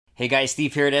Hey guys,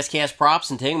 Steve here at SKS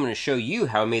Props, and today I'm going to show you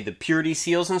how I made the purity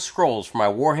seals and scrolls for my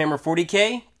Warhammer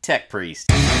 40K Tech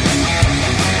Priest.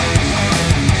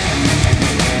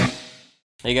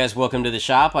 Hey guys, welcome to the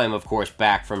shop. I am of course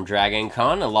back from Dragon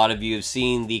Con. A lot of you have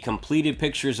seen the completed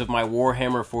pictures of my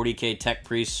Warhammer 40K Tech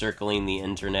Priest circling the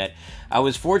internet. I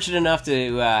was fortunate enough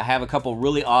to have a couple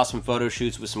really awesome photo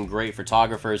shoots with some great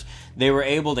photographers. They were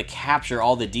able to capture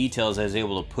all the details I was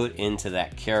able to put into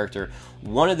that character.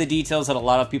 One of the details that a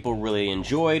lot of people really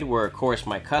enjoyed were of course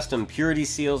my custom purity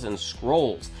seals and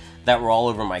scrolls that were all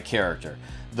over my character.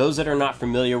 Those that are not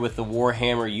familiar with the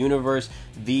Warhammer universe,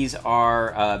 these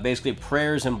are basically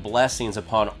prayers and blessings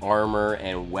upon armor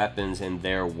and weapons in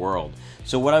their world.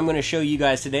 So what I'm going to show you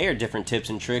guys today are different tips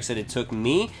and tricks that it took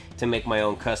me to make my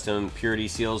own custom purity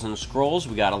seals and scrolls.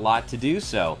 We got a lot to do,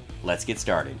 so let's get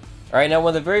started. Alright, now one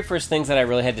of the very first things that I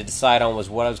really had to decide on was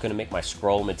what I was going to make my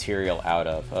scroll material out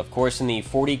of. Of course, in the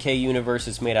 40K universe,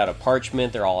 it's made out of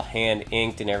parchment. They're all hand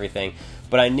inked and everything.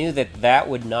 But I knew that that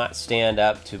would not stand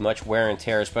up to much wear and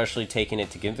tear, especially taking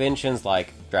it to conventions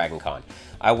like Dragon Con.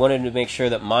 I wanted to make sure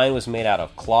that mine was made out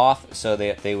of cloth so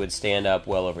that they would stand up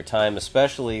well over time.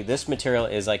 Especially, this material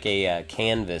is like a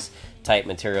canvas type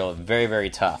material, very, very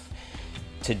tough.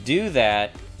 To do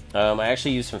that, I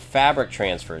actually used some fabric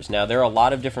transfers. Now, there are a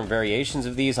lot of different variations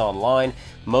of these online.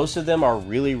 Most of them are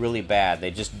really, really bad.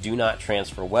 They just do not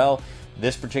transfer well.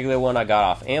 This particular one I got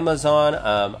off Amazon.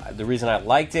 The reason I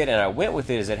liked it and I went with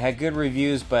it is it had good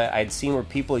reviews, but I'd seen where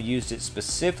people used it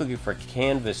specifically for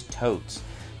canvas totes.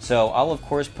 So I'll of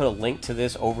course put a link to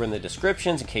this over in the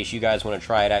descriptions in case you guys want to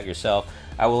try it out yourself.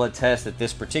 I will attest that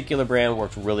this particular brand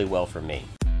worked really well for me.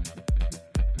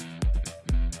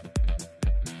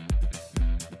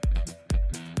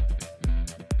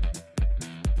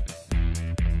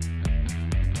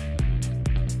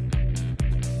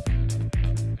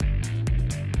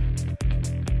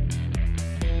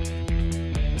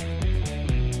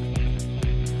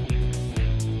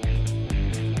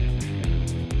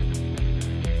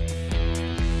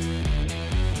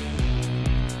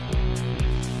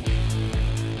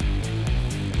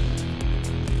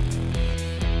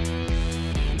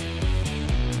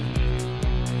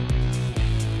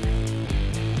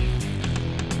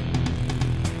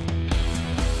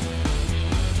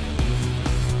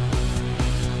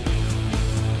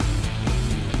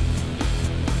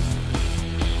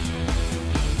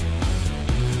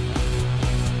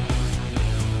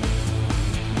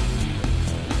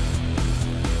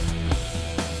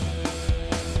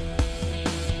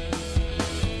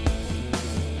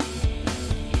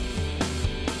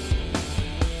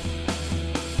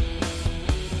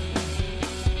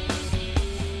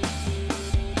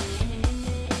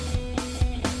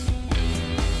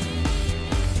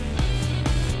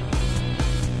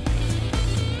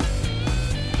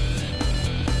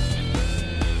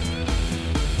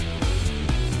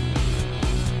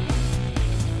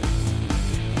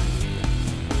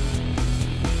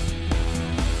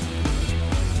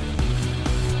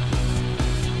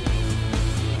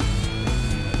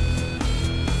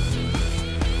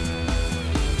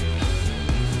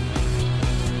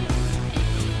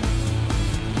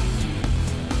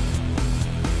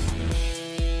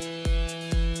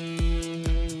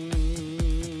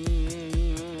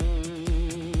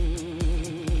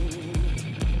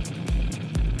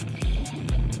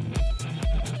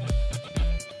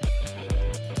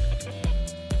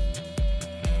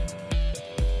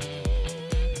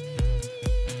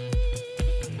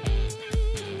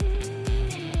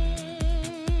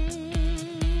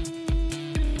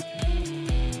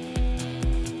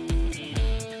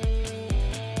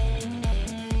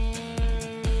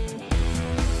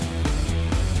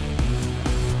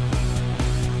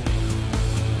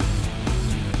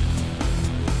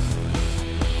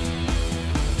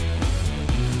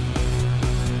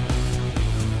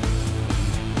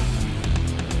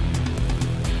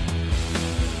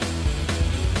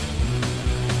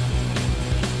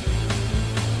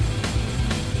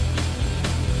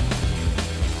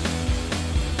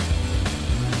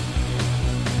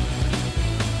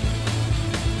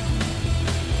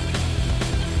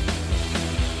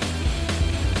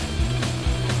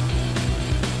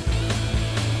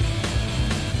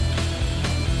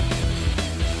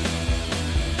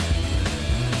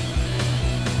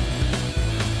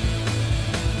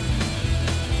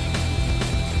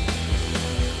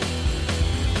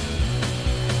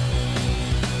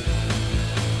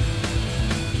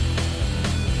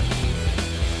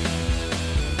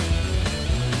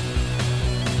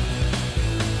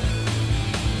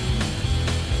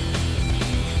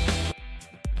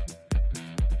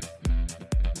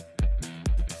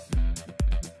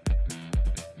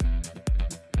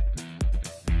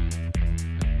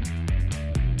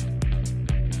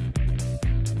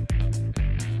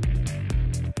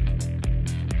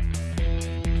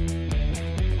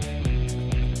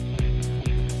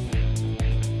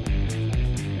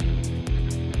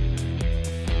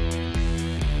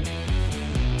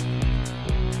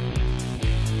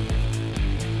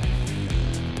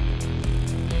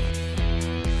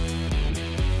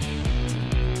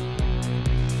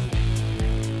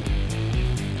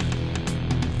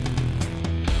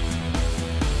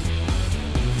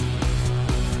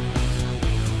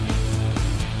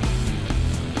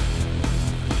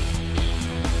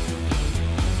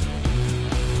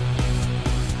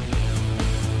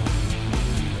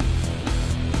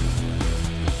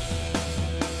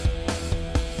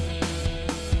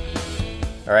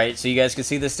 Alright, so you guys can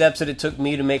see the steps that it took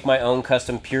me to make my own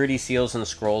custom purity seals and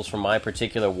scrolls for my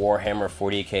particular Warhammer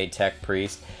 40K Tech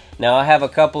Priest. Now I have a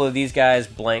couple of these guys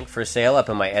blank for sale up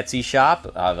in my Etsy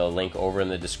shop. I have a link over in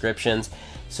the descriptions.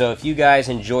 So if you guys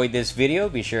enjoyed this video,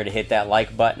 be sure to hit that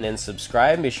like button and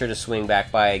subscribe. Be sure to swing back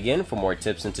by again for more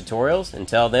tips and tutorials.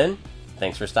 Until then,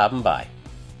 thanks for stopping by.